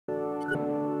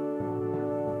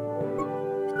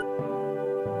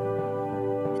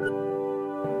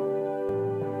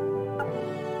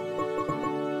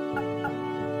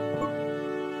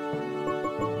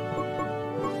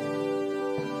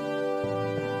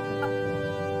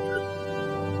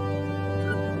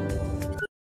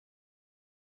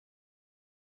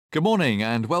Good morning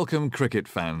and welcome, cricket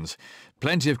fans.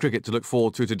 Plenty of cricket to look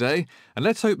forward to today, and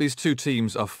let's hope these two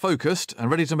teams are focused and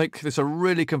ready to make this a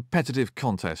really competitive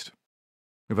contest.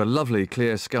 We have a lovely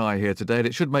clear sky here today, and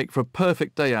it should make for a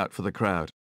perfect day out for the crowd.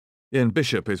 Ian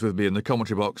Bishop is with me in the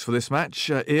commentary box for this match.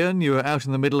 Ian, you were out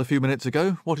in the middle a few minutes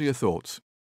ago. What are your thoughts?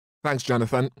 Thanks,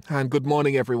 Jonathan, and good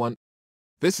morning, everyone.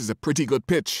 This is a pretty good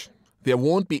pitch. There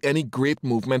won't be any great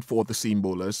movement for the seam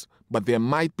bowlers, but there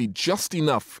might be just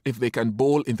enough if they can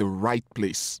bowl in the right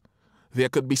place. There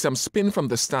could be some spin from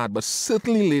the start, but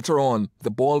certainly later on,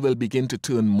 the ball will begin to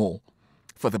turn more.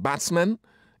 For the batsmen,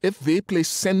 if they play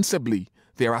sensibly,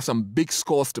 there are some big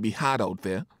scores to be had out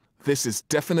there. This is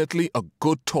definitely a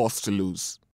good toss to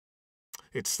lose.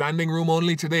 It's standing room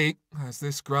only today, as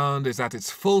this ground is at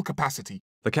its full capacity.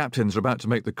 The captains are about to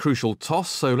make the crucial toss,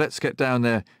 so let's get down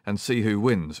there and see who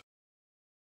wins.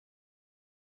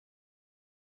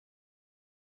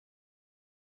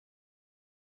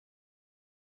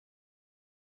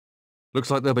 Looks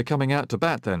like they'll be coming out to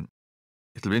bat then.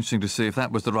 It'll be interesting to see if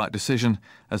that was the right decision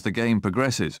as the game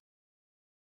progresses.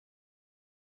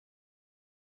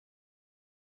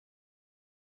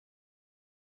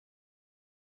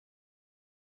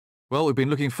 Well, we've been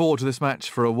looking forward to this match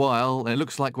for a while, and it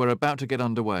looks like we're about to get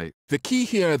underway. The key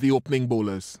here are the opening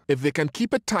bowlers. If they can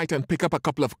keep it tight and pick up a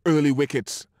couple of early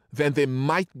wickets, then they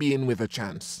might be in with a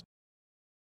chance.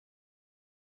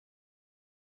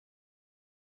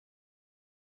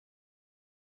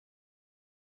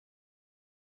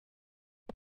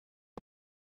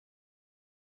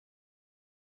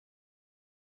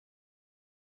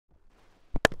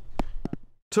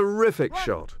 Terrific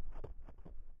shot.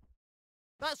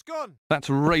 That's gone. That's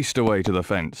raced away to the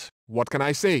fence. What can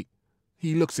I say?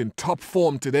 He looks in top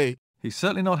form today. He's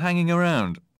certainly not hanging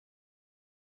around.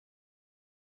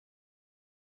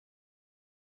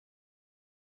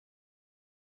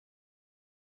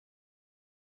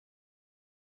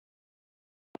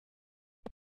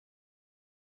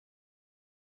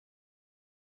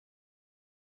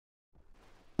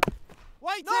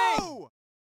 Waiting! No!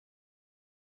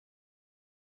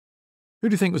 Who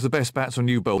do you think was the best batsman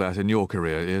you bowled at in your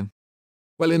career, Ian?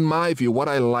 Well, in my view, what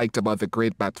I liked about the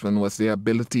great batsmen was their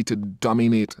ability to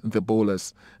dominate the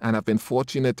bowlers, and I've been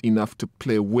fortunate enough to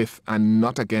play with and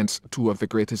not against two of the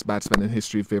greatest batsmen in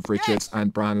history, Viv Richards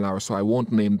and Brian Lara, so I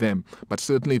won't name them. But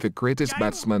certainly the greatest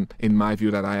batsman, in my view,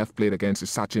 that I have played against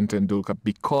is Sachin Tendulkar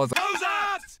because...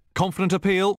 Confident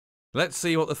appeal. Let's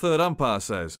see what the third umpire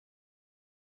says.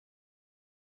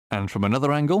 And from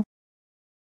another angle.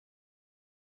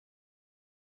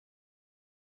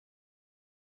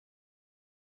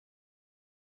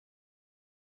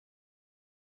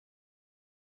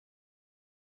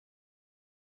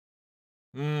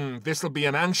 This'll be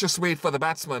an anxious wait for the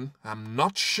batsman. I'm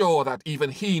not sure that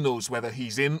even he knows whether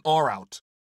he's in or out.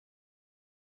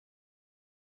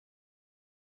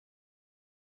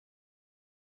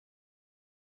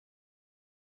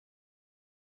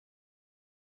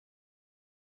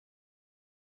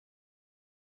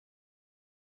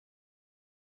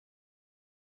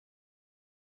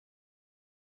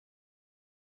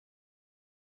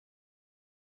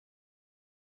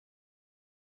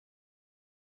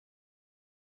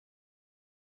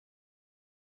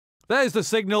 There's the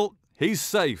signal. He's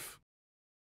safe.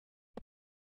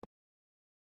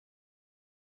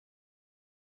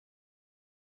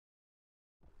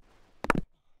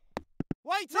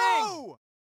 Waiting! No!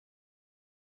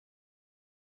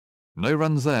 No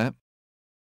runs there.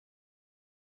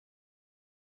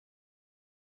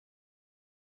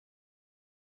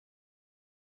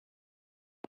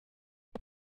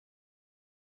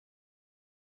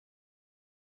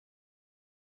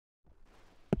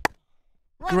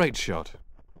 Great shot.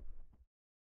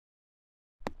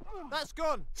 That's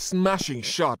gone. Smashing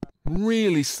shot.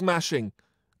 Really smashing.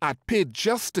 I'd pay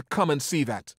just to come and see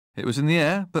that. It was in the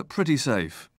air, but pretty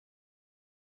safe.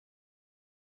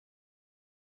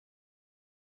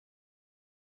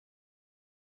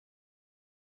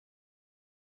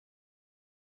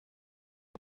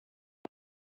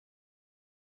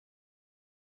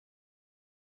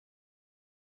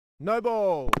 No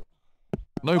ball.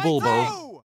 No ball bowled.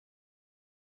 No!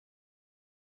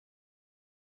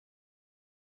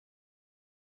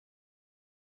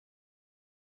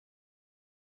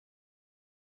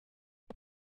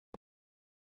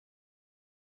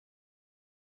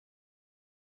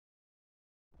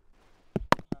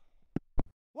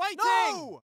 Waiting!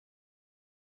 No!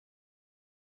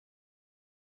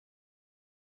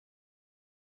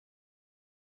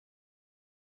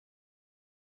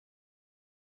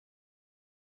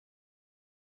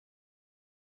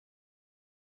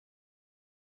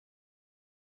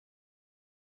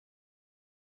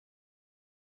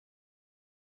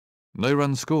 No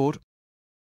runs scored.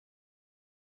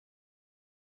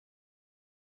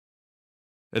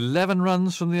 11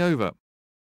 runs from the over.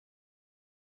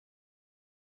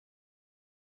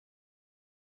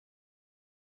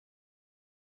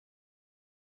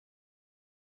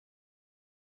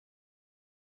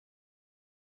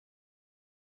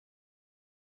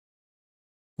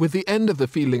 With the end of the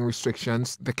fielding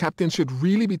restrictions, the captain should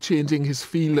really be changing his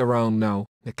field around now.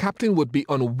 The captain would be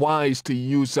unwise to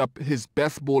use up his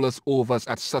best bowlers' overs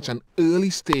at such an early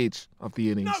stage of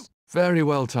the innings. No! Very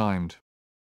well timed.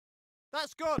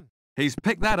 That's gone. He's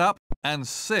picked that up and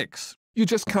 6. You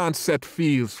just can't set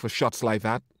fields for shots like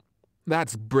that.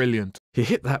 That's brilliant. He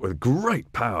hit that with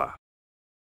great power.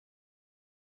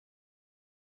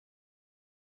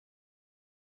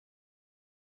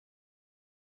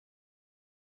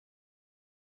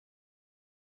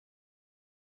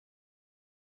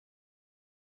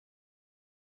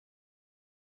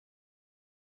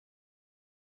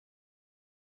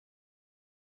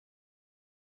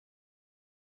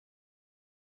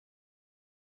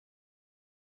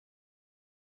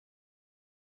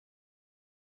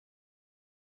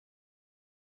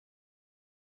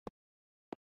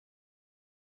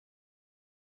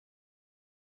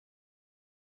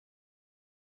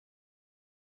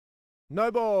 No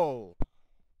ball.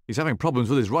 He's having problems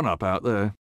with his run-up out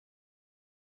there.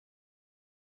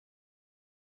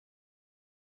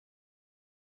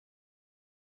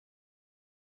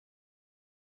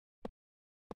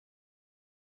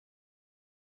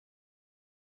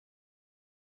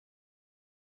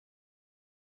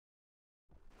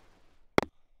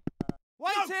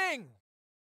 Waiting!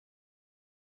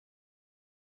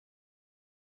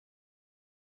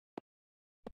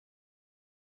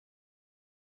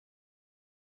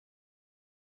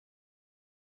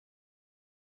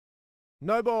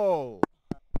 No ball.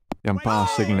 The umpire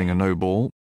signalling a no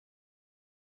ball.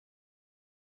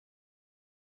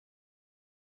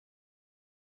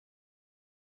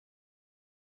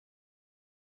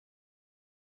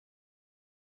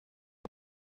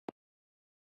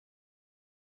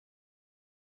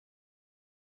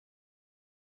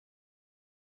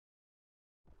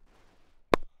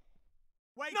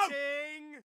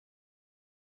 Waiting!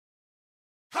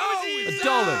 How is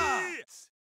Dolan?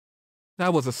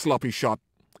 That was a sloppy shot.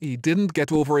 He didn't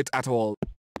get over it at all.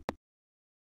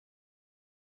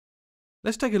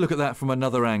 Let's take a look at that from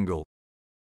another angle.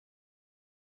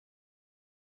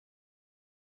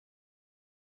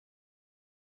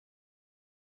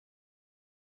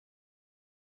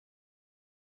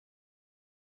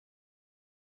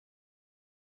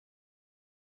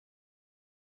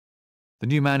 The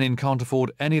new man in can't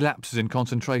afford any lapses in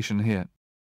concentration here.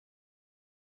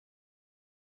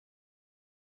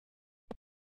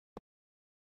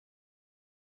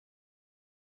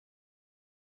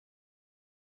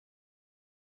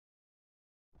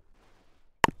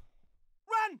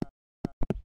 Run!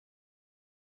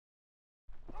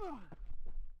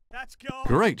 That's gone.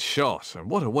 Great shot, and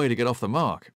what a way to get off the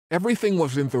mark. Everything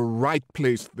was in the right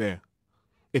place there.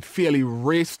 It fairly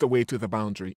raced away to the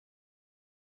boundary.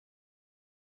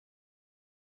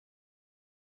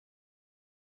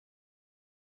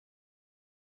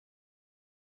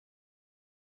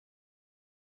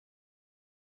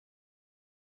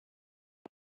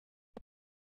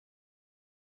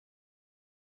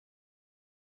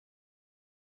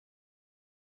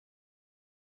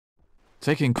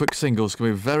 Taking quick singles can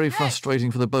be very frustrating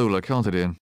for the bowler, can't it,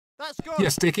 Ian? That's gone.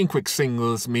 Yes, taking quick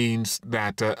singles means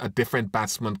that a different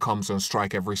batsman comes on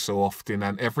strike every so often,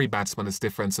 and every batsman is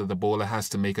different, so the bowler has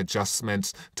to make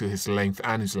adjustments to his length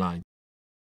and his line.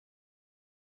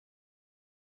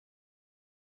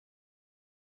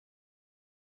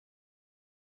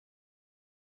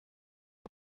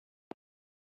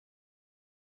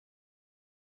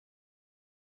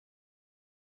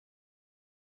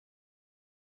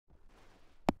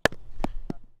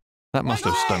 That must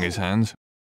have stung his hands.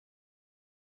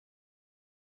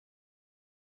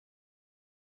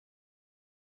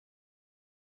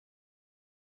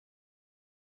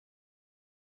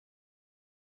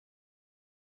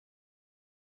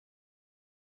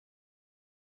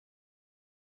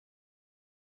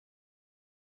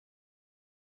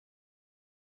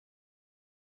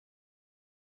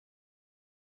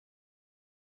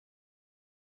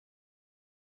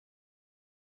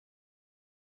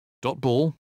 Dot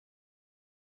ball.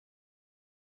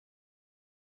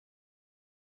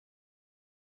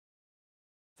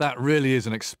 That really is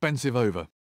an expensive over.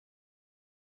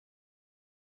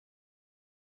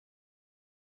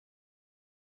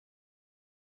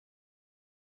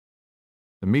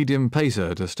 The medium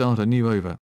pacer to start a new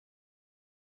over.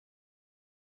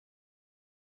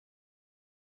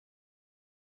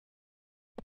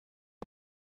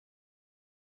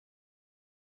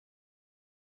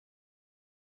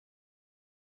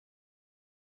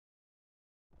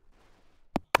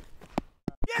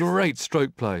 Great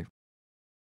stroke play.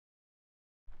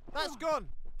 That's gone.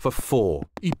 For 4.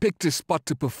 He picked his spot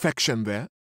to perfection there.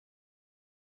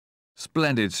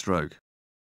 Splendid stroke.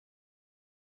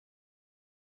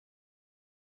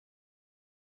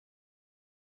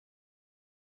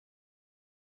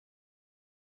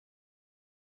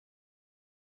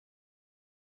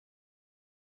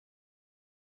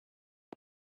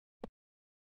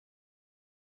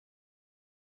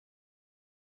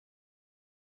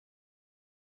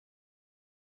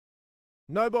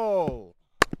 No ball.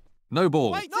 No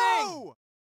ball. Waiting. No!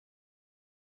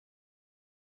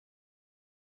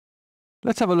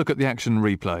 Let's have a look at the action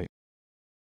replay.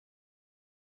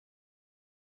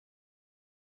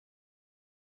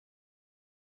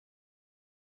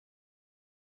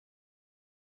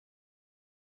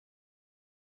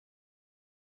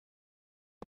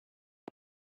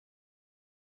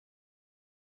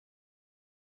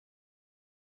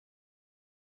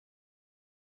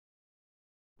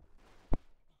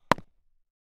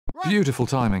 Run. Beautiful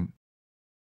timing.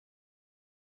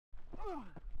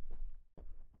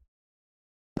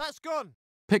 That's gone.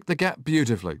 Picked the gap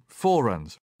beautifully. 4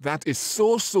 runs. That is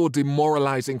so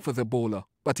demoralizing for the bowler,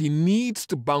 but he needs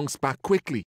to bounce back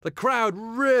quickly. The crowd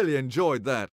really enjoyed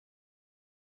that.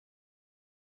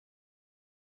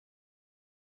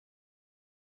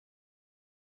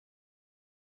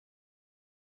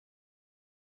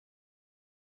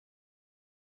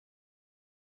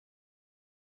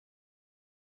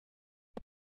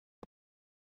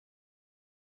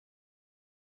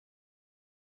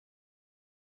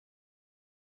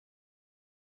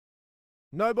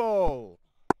 No ball.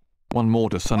 1 more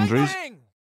to sundries. Waiting.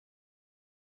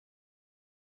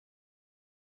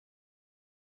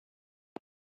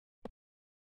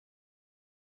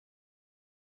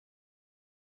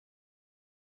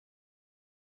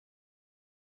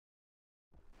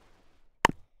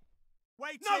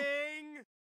 Waiting.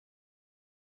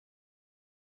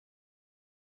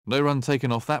 No run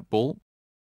taken off that ball.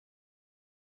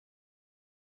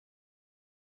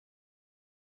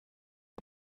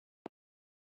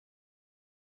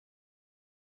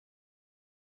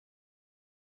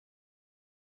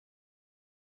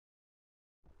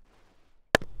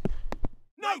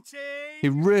 No. He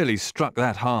really struck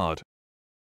that hard.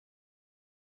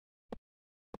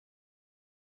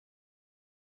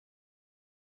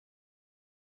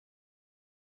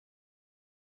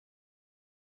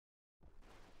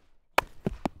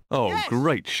 Oh, Yes.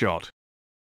 great shot.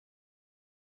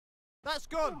 That's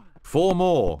gone. 4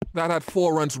 more. That had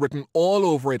 4 runs written all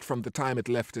over it from the time it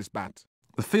left his bat.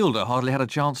 The fielder hardly had a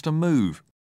chance to move.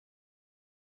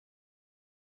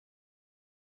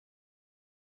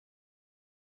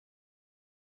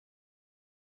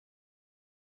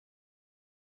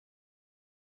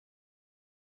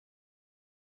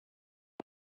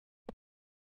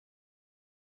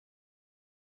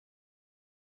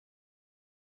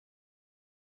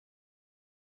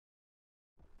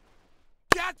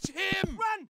 Catch him.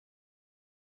 Run.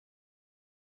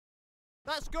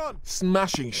 That's gone.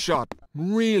 Smashing shot.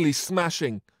 Really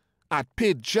smashing. I'd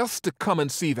pay just to come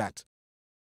and see that.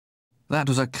 That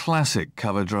was a classic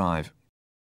cover drive.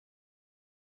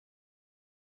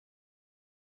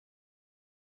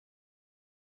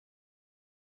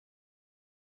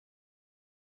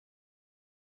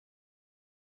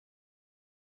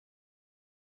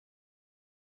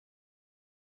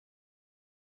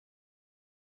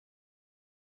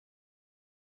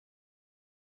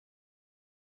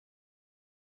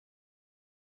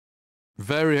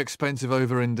 Very expensive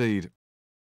over indeed.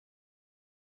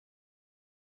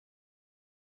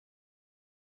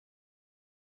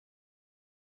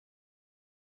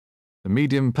 The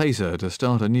medium pacer to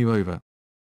start a new over.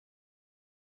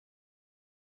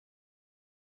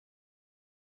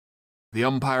 The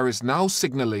umpire is now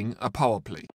signalling a power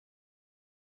play.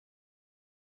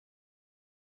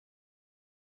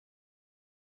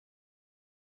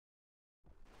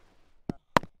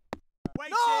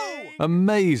 No!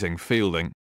 Amazing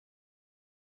fielding.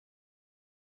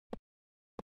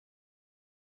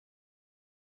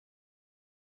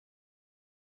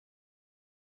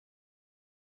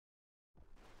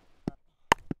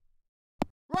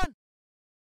 Run.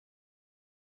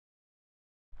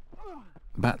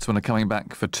 Batsmen are coming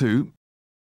back for 2.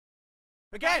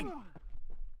 Again.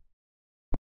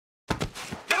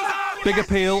 Big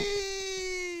appeal.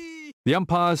 The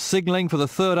umpire's signalling for the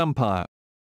 3rd umpire.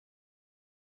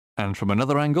 And from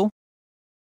another angle,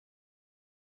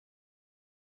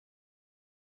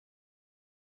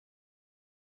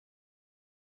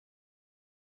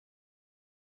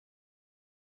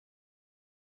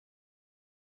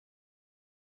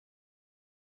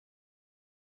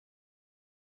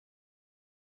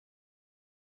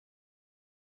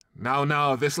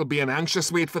 Now, this'll be an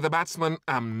anxious wait for the batsman.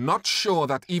 I'm not sure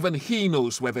that even he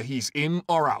knows whether he's in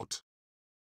or out.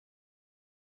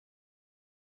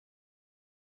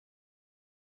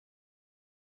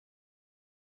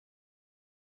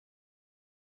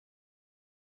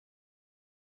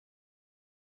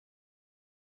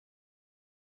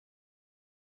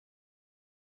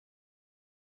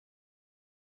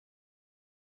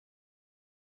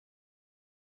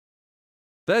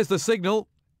 There's the signal.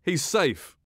 He's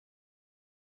safe.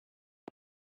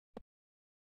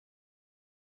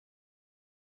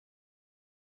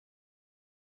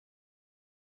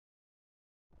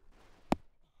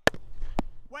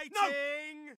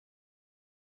 Waiting!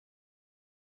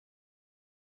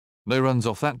 No runs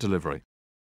off that delivery.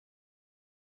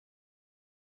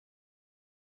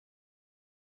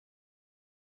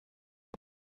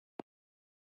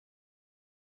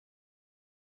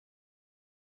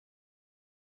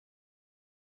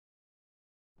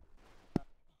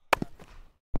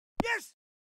 Yes!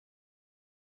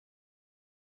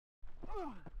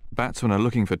 Batsmen are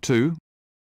looking for two.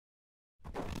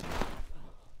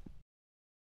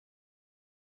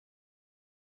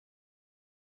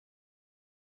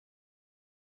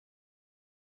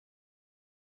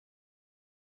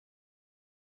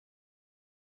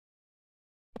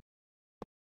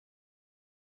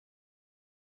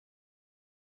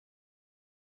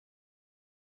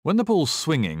 When the ball's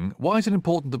swinging, why is it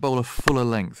important to bowl a fuller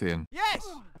length, Ian? Yes!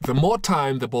 The more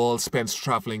time the ball spends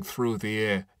travelling through the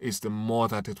air is the more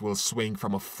that it will swing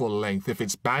from a full length. If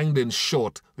it's banged in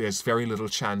short, there's very little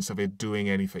chance of it doing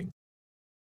anything.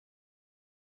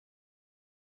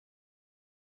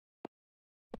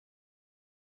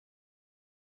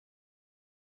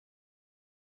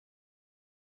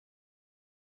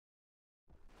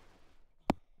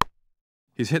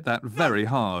 He's hit that very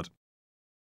hard.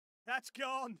 That's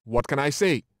gone! What can I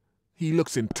say? He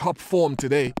looks in top form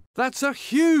today. That's a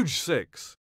huge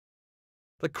six.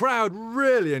 The crowd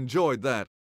really enjoyed that.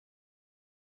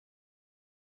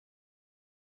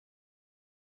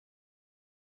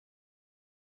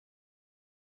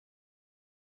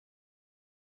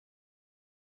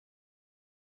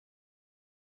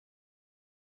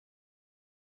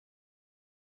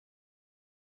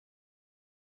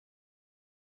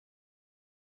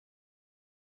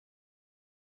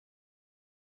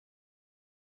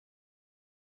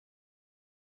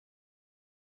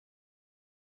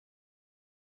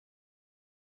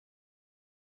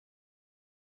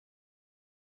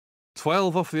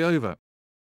 "12 off the over.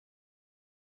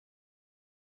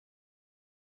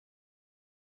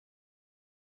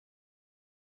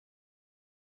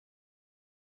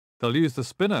 They'll use the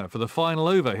spinner for the final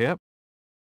over here.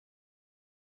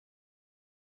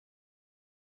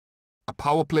 A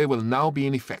power play will now be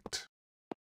in effect.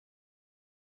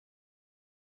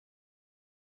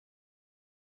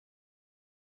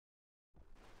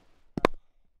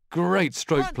 Great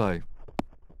stroke play.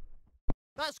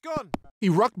 That's gone! He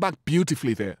rocked back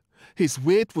beautifully there. His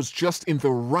weight was just in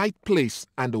the right place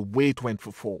and the weight went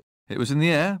for four. It was in the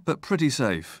air, but pretty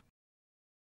safe.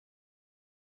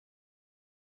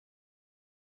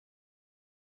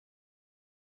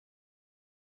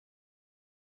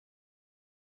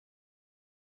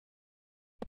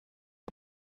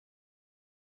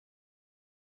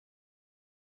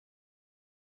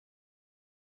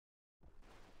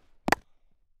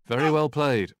 Very well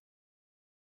played.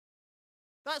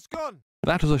 That's gone!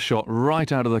 That was a shot right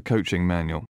out of the coaching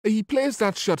manual. He plays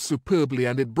that shot superbly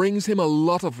and it brings him a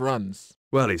lot of runs.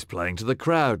 Well, he's playing to the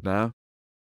crowd now.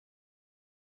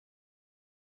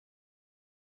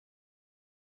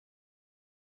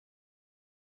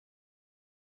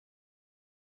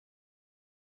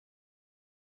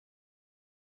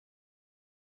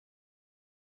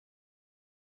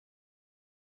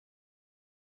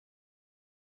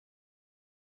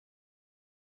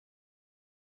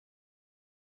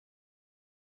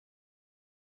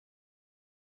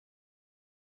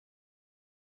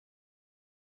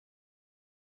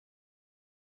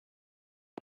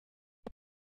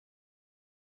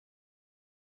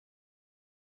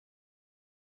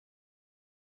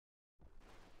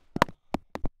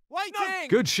 Waiting!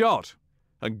 Good shot.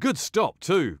 And good stop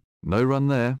too. No run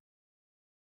there.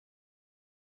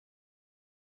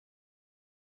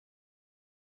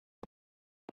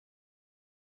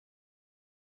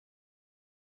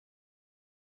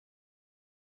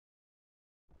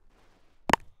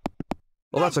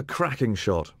 Well, that's a cracking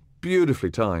shot.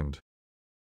 Beautifully timed.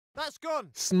 That's gone!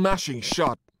 Smashing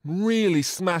shot. Really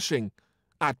smashing.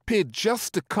 I'd pay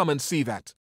just to come and see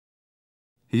that.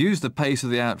 He used the pace of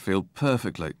the outfield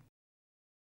perfectly.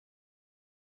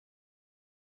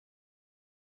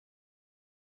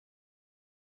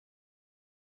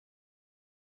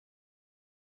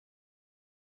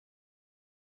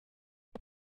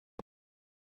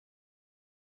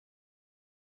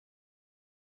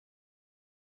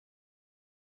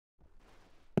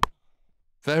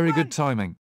 Very good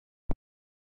timing.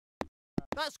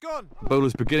 That's gone. The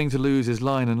bowler's beginning to lose his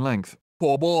line and length.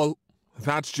 Poor ball.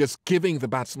 That's just giving the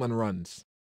batsman runs.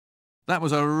 That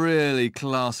was a really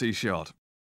classy shot.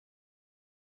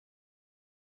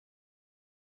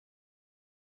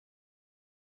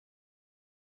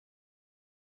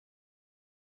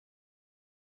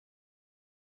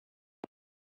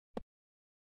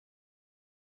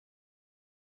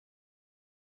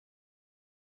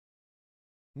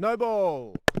 No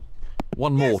ball.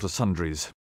 One more to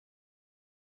Sundries.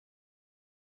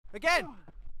 Again.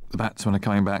 The batsmen are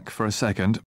coming back for a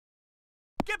second.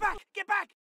 Get back. Get back.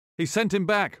 He sent him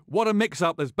back. What a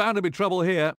mix-up. There's bound to be trouble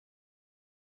here.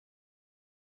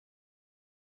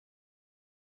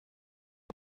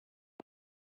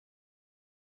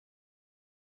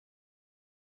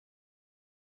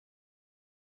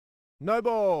 No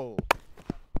ball.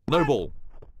 No ball.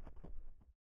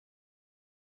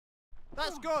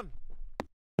 That's gone.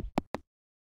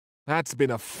 That's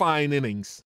been a fine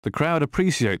innings. The crowd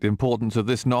appreciate the importance of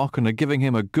this knock and are giving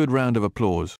him a good round of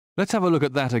applause. Let's have a look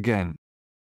at that again.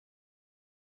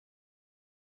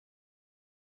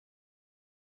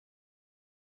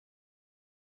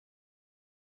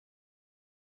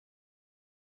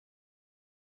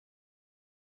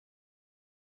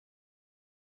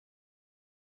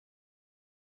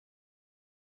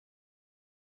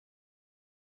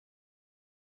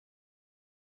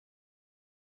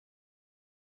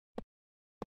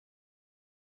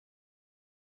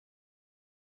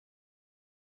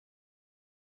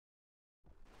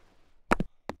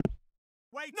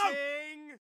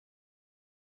 Waiting.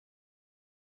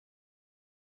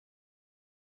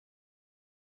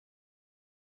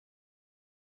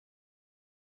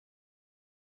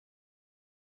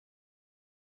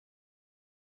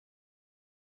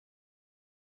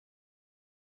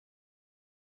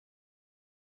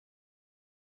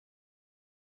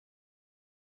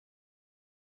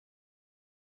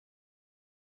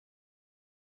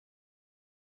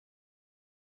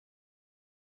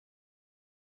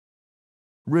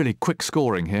 Really quick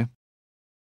scoring here.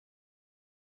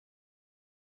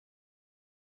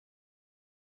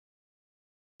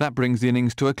 That brings the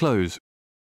innings to a close.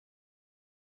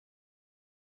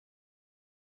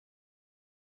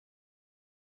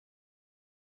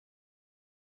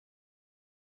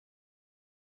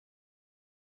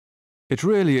 It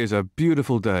really is a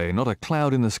beautiful day, not a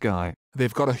cloud in the sky.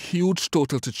 They've got a huge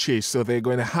total to chase, so they're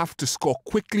going to have to score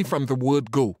quickly from the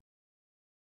word go.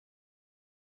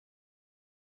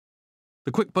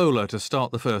 The quick bowler to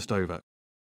start the first over.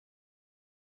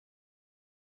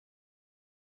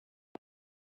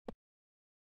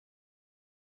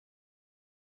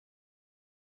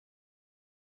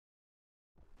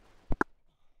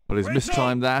 Well, he's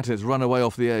mistimed that. It's run away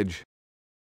off the edge.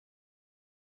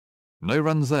 No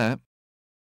runs there.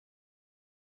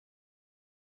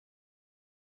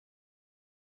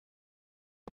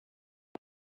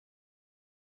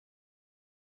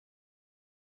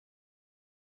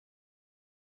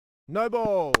 No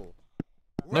ball.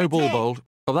 No ball bowled.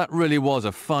 Oh, that really was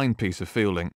a fine piece of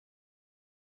fielding.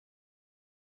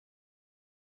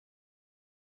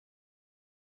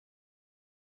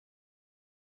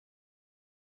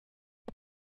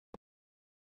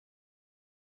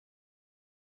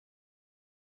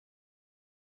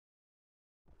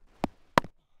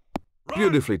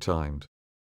 Beautifully timed.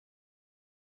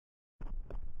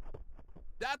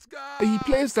 That's good. He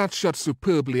plays that shot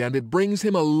superbly and it brings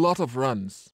him a lot of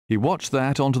runs. He watched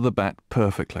that onto the bat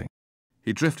perfectly.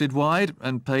 He drifted wide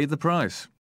and paid the price.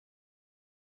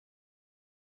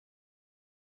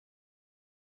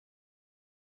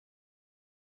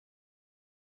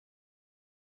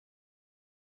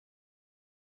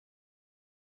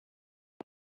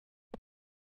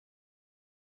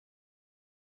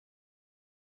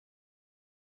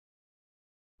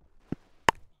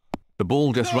 The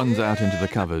ball just runs out into the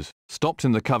covers. Stopped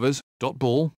in the covers. Dot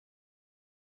ball.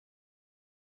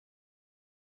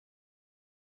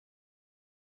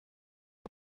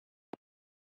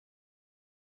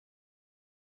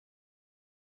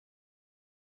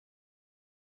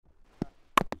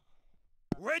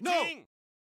 Waiting.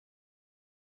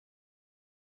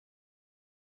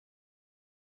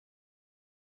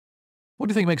 What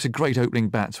do you think makes a great opening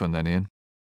batsman then, Ian?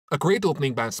 A great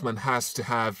opening batsman has to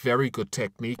have very good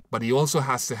technique, but he also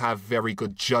has to have very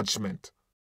good judgment.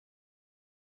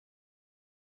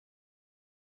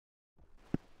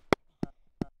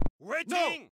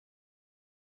 Waiting.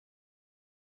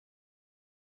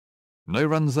 No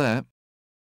runs there.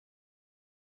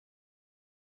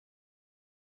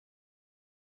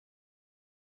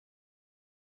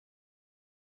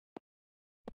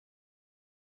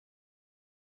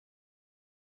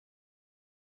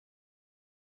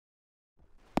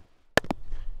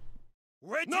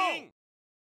 Waiting! No!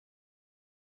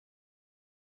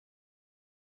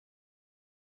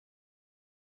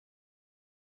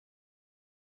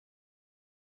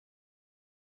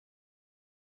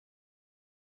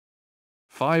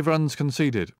 Five runs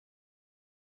conceded.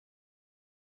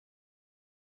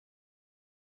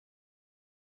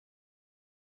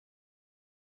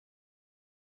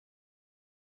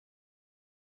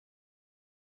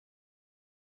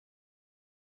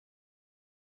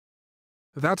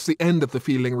 That's the end of the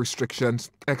fielding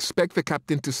restrictions. Expect the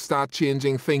captain to start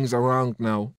changing things around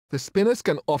now. The spinners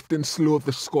can often slow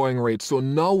the scoring rate, so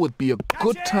now would be a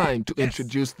good time to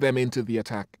introduce them into the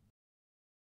attack.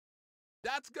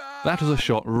 That's good! That was a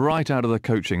shot right out of the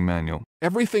coaching manual.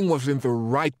 Everything was in the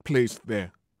right place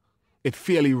there. It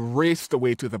fairly raced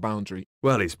away to the boundary.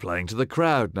 Well, he's playing to the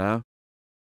crowd now.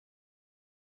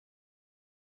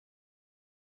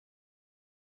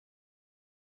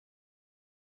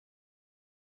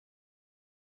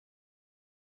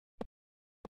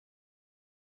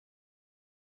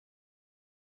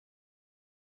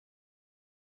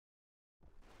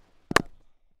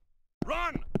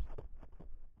 Run!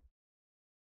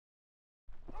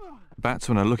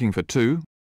 Batsmen are looking for two.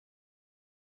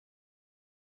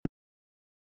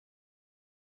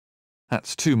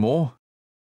 That's two more.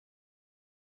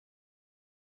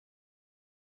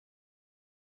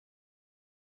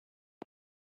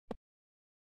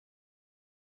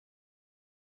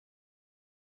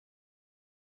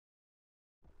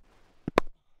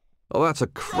 Oh, that's a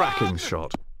cracking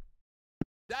shot.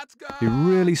 That's good! He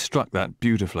really struck that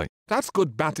beautifully. That's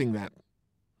good batting, that.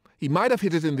 He might have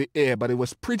hit it in the air, but it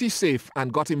was pretty safe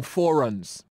and got him 4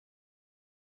 runs.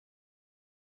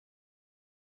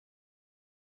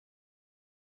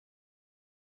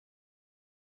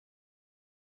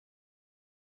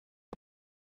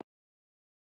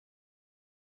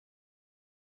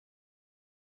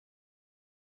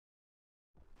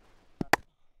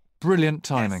 Brilliant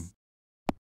timing. Yes.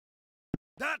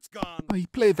 That's gone! He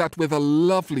played that with a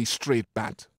lovely straight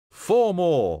bat. Four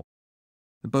more.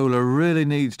 The bowler really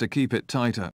needs to keep it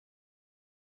tighter.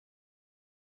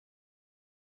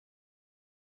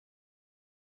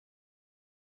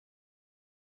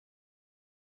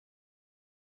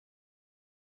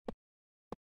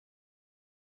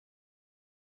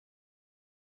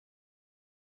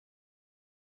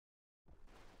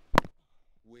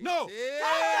 No!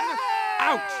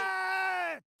 Out!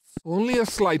 Only a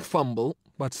slight fumble,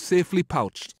 but safely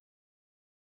pouched.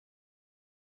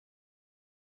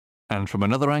 And from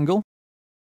another angle,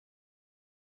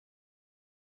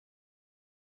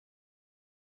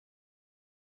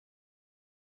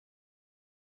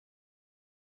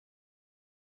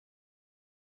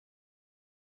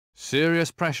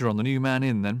 serious pressure on the new man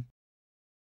in then.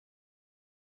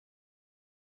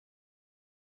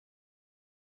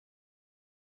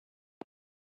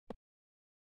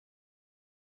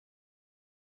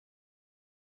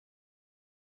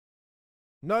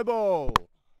 No ball!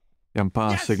 The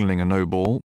umpire Yes! signalling a no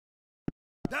ball.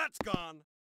 That's gone!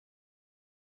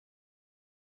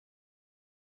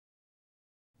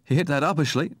 He hit that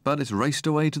uppishly, but it's raced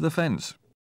away to the fence.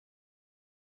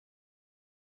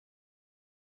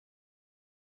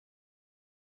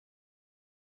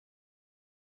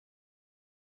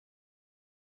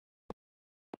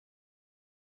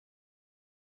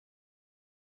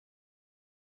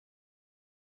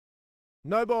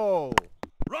 No ball!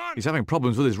 Run! He's having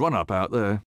problems with his run-up out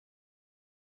there.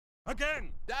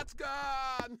 Again! That's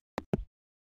gone!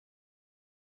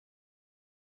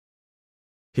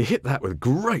 He hit that with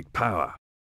great power.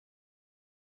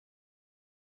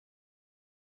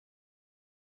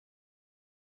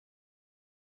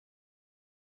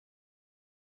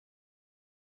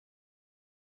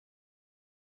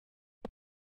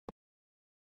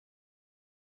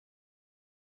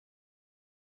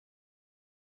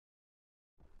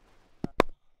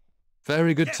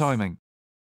 Very good Yes! timing.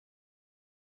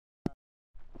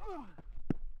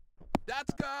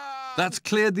 That's gone! That's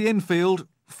cleared the infield.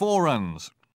 4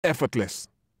 runs. Effortless.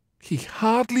 He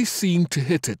hardly seemed to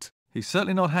hit it. He's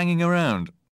certainly not hanging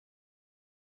around.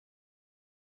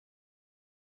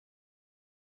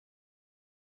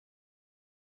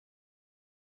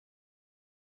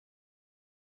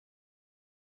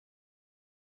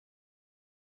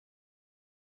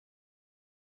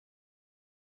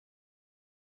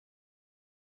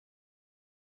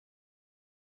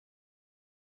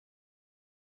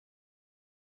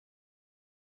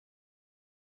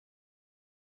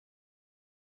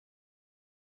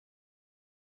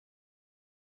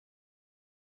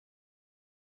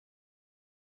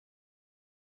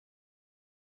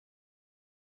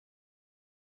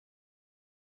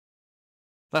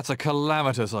 That's a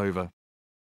calamitous over.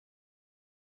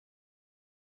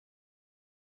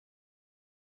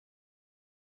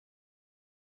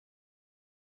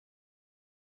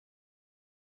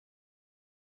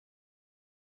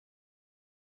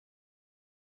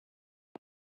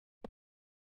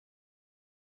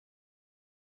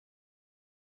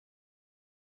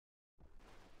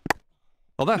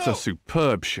 Oh, that's No. a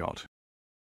superb shot.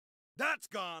 That's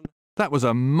gone. That was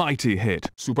a mighty hit.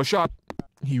 Super shot.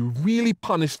 He really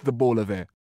punished the bowler there.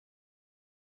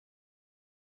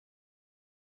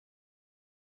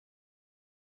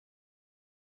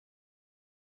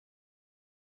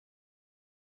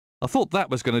 I thought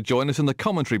that was going to join us in the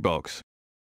commentary box.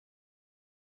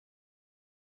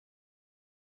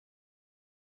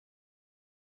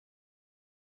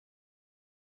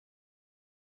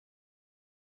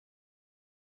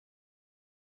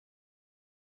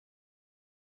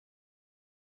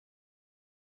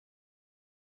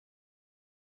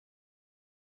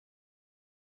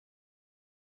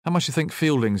 How much do you think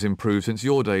fielding's improved since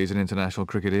your days in international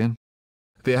cricket, Ian?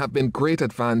 There have been great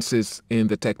advances in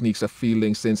the techniques of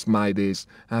fielding since my days.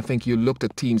 I think you looked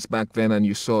at teams back then and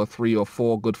you saw 3 or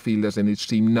 4 good fielders in each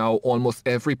team. Now almost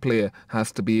every player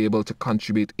has to be able to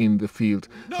contribute in the field.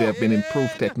 There have been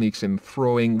improved techniques in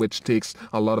throwing, which takes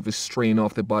a lot of the strain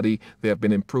off the body. There have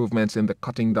been improvements in the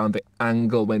cutting down the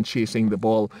angle when chasing the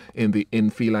ball in the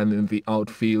infield and in the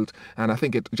outfield. And I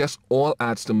think it just all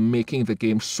adds to making the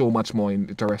game so much more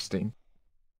interesting.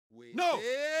 No.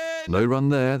 No run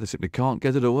there, they simply can't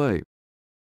get it away.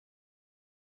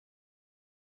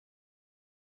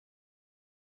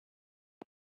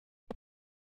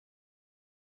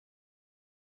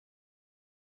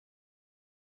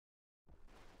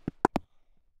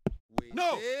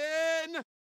 No.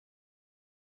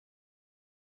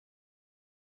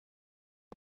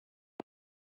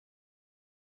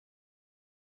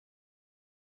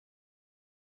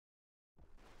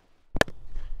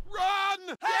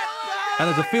 Run. And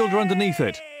there's a fielder underneath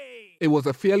it. It was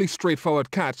a fairly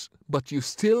straightforward catch, but you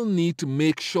still need to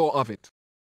make sure of it.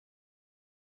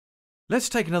 Let's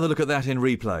take another look at that in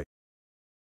replay.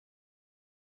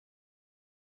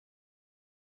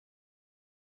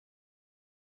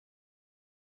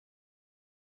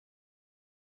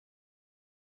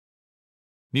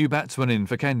 New batsman in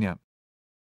for Kenya.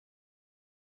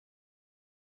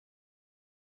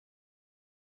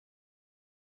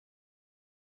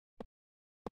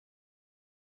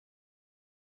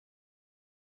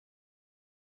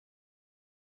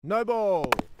 No ball.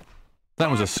 That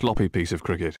was a sloppy piece of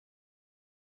cricket.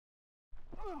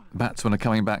 Batsmen are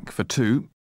coming back for 2.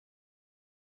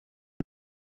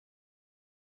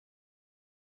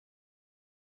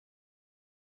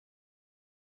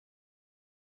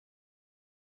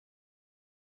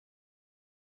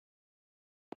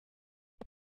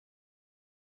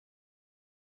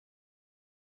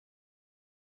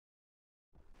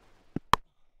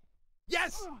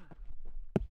 Yes.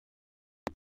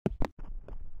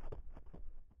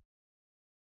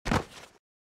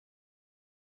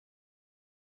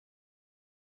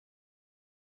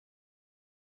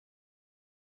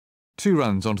 Two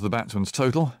runs onto the batsman's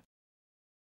total.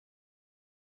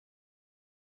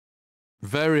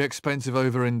 Very expensive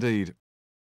over indeed.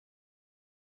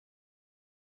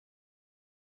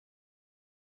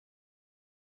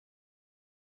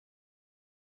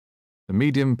 The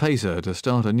medium pacer to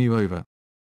start a new over.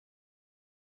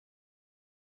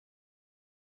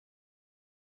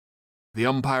 The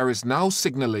umpire is now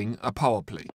signalling a power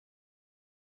play.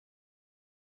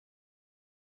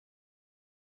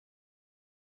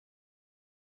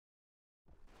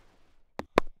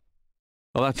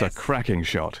 Oh, that's Yes. a cracking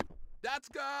shot. That's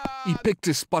He gone. picked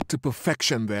his spot to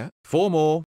perfection there. 4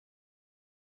 more.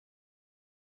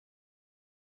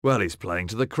 Well, he's playing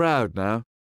to the crowd now.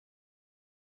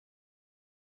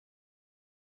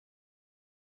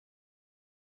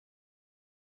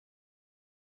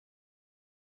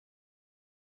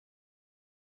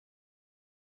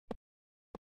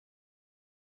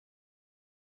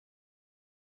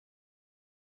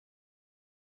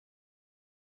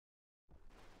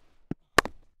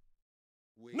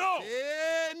 No.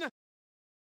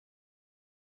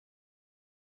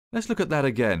 Let's look at that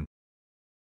again.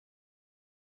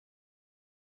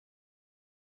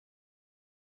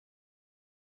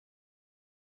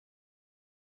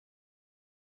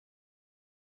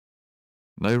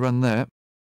 No run there.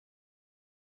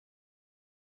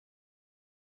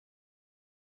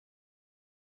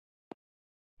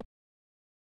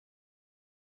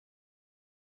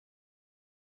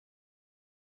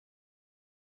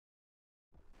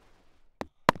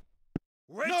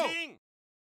 Waiting.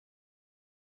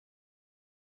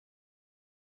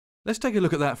 Let's take a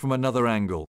look at that from another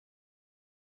angle.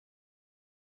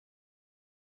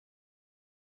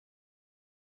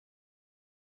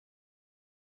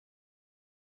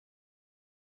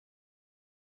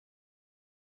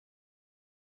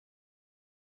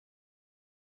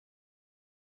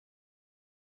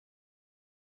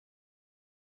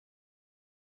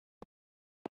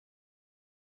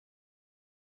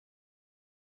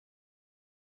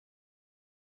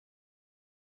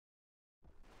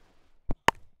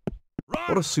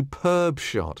 What a superb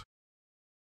shot.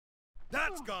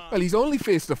 That's gone. Well, he's only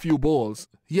faced a few balls,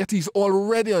 yet he's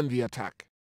already on the attack.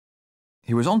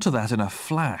 He was onto that in a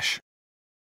flash.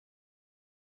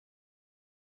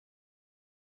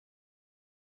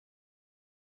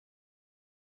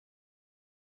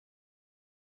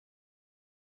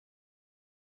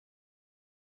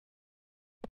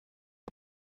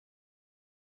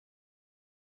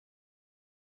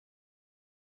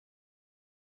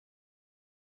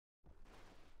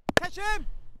 Catch him.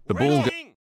 The ball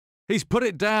Waiting. He's put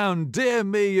it down. Dear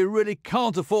me, you really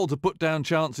can't afford to put down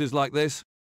chances like this.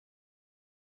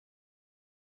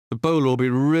 The bowler will be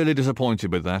really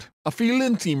disappointed with that. A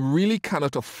fielding team really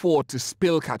cannot afford to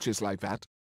spill catches like that.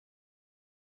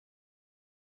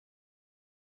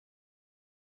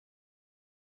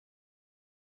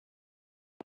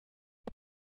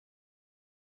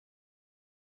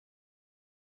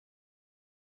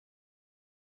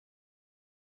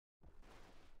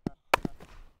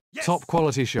 Yes. Top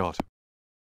quality shot.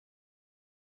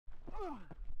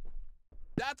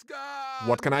 That's gone.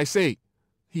 What can I say?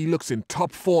 He looks in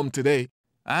top form today.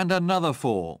 And another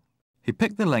 4. He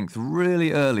picked the length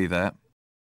really early there.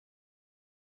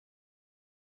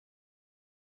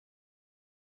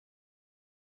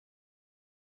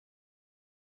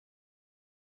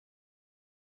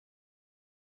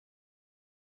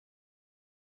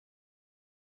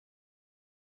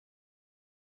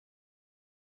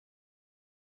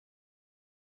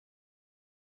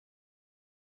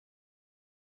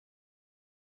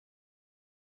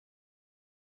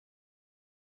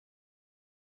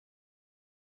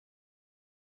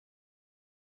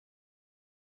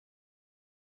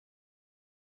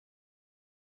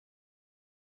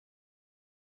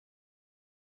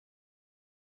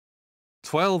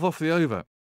 "12 off the over."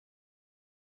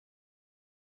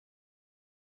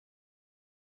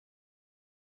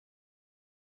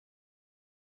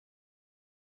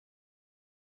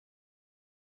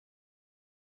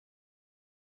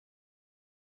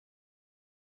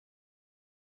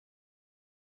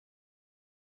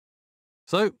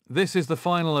 So, this is the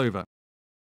final over.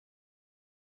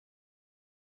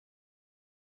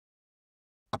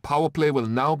 A power play will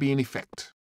now be in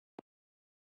effect.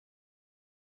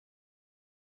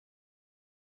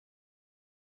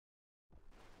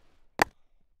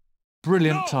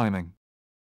 Brilliant No. timing.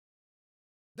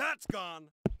 That's gone.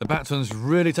 The batsman's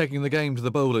really taking the game to the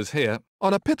bowlers here.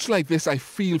 On a pitch like this, I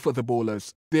feel for the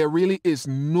bowlers. There really is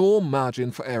no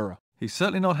margin for error. He's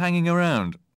certainly not hanging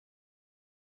around.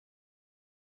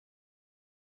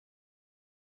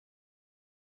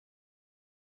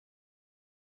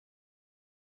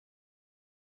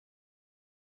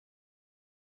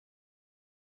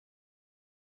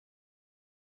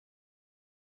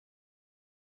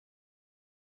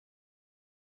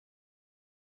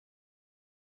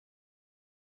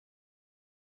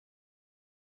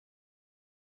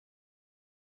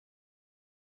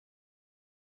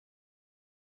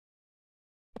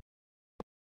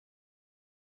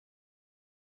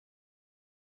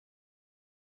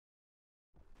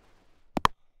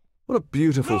 What a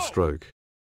beautiful No. stroke.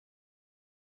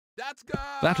 That's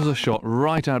gone. That was a shot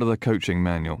right out of the coaching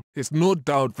manual. There's no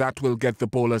doubt that will get the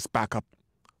bowlers back up.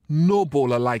 No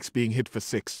bowler likes being hit for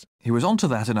 6. He was onto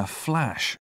that in a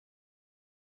flash.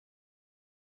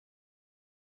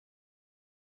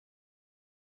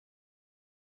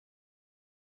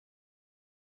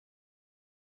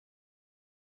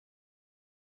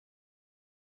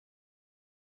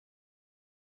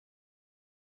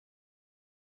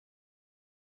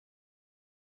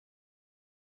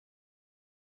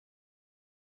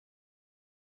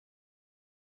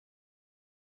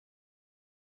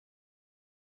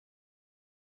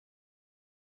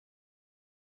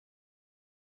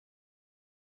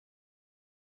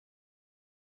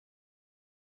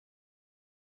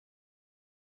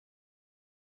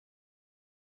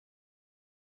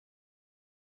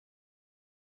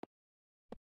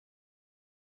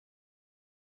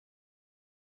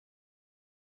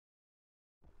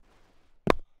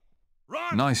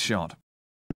 Run. Nice shot.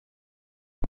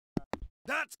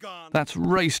 That's gone. That's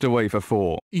raced away for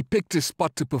 4. He picked his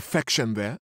spot to perfection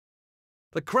there.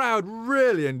 The crowd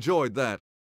really enjoyed that.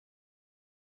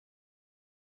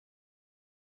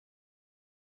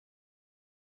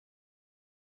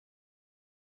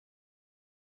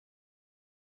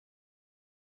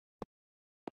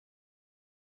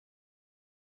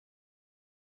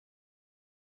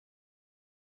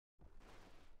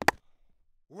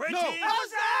 Waiting. No.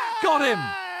 Got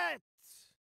him!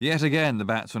 Yet again, the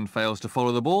batsman fails to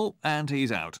follow the ball, and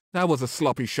he's out. That was a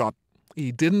sloppy shot.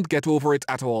 He didn't get over it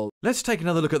at all. Let's take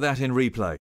another look at that in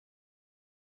replay.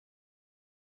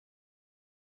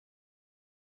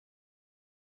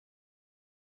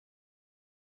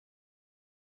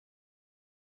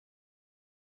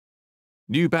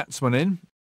 New batsman in.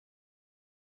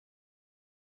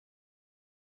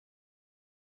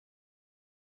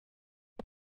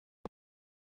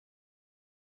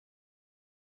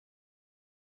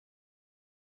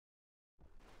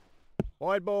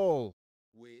 Wide ball.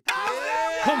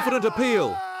 Confident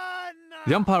appeal.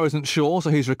 The umpire isn't sure,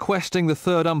 so he's requesting the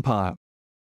third umpire.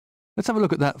 Let's have a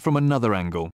look at that from another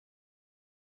angle.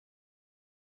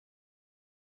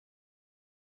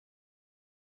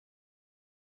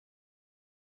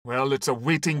 Well, it's a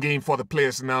waiting game for the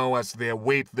players now as they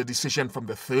await the decision from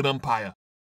the third umpire.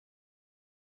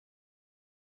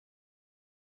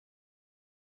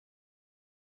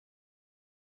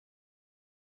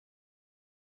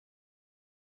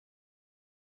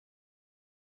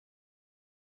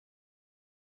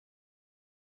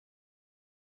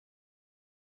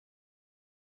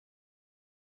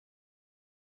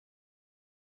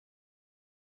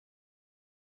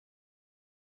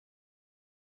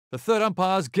 The third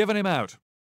umpire's given him out.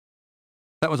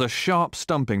 That was a sharp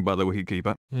stumping by the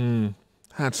wicketkeeper.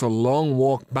 That's a long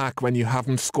walk back when you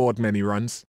haven't scored many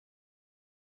runs.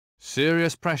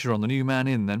 Serious pressure on the new man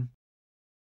in then.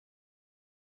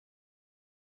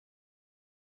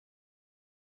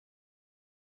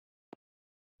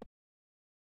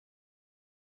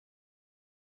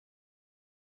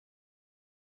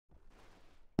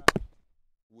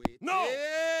 No!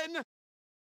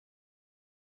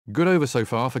 Good over so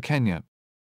far for Kenya.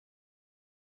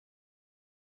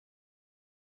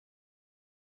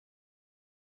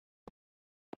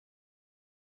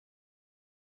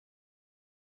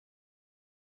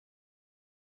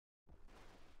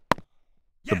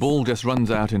 The ball just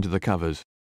runs out into the covers.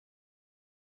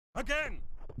 Again!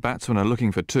 Batsmen are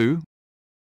looking for two.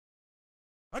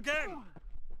 Again!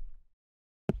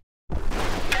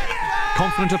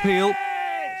 Confident appeal.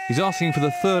 He's asking for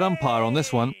the third umpire on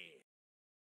this one.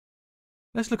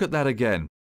 Let's look at that again.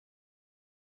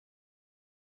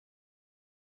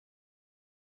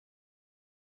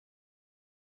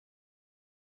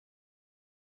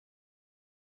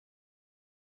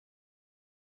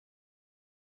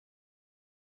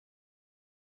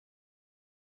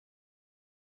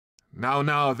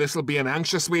 Now, this'll be an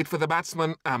anxious wait for the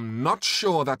batsman. I'm not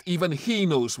sure that even he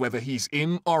knows whether he's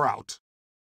in or out.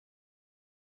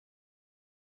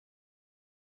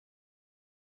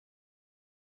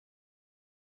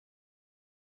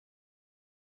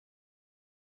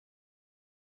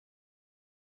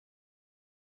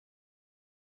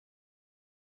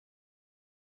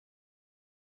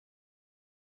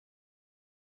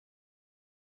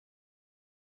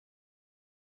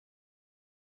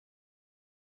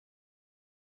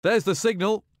 There's the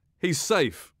signal. He's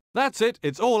safe. That's it.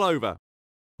 It's all over.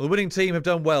 Well, the winning team have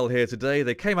done well here today.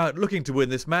 They came out looking to win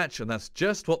this match, and that's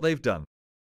just what they've done.